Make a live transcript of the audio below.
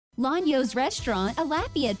Lagneauxs Restaurant, a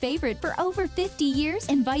Lafayette favorite for over 50 years,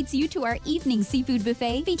 invites you to our evening seafood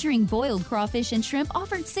buffet featuring boiled crawfish and shrimp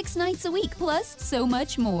offered 6 nights a week, plus so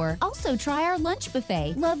much more. Also, try our lunch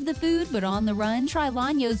buffet. Love the food but on the run? Try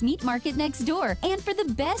Lagneauxs Meat Market next door. And for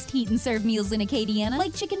the best heat and serve meals in Acadiana,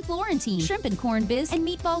 like chicken Florentine, shrimp and corned biz, and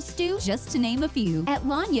meatball stew, just to name a few. At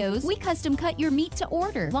Lagneauxs, we custom cut your meat to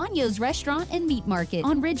order. Lagneauxs Restaurant and Meat Market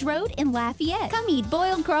on Ridge Road in Lafayette. Come eat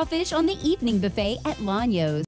boiled crawfish on the evening buffet at Lagneauxs.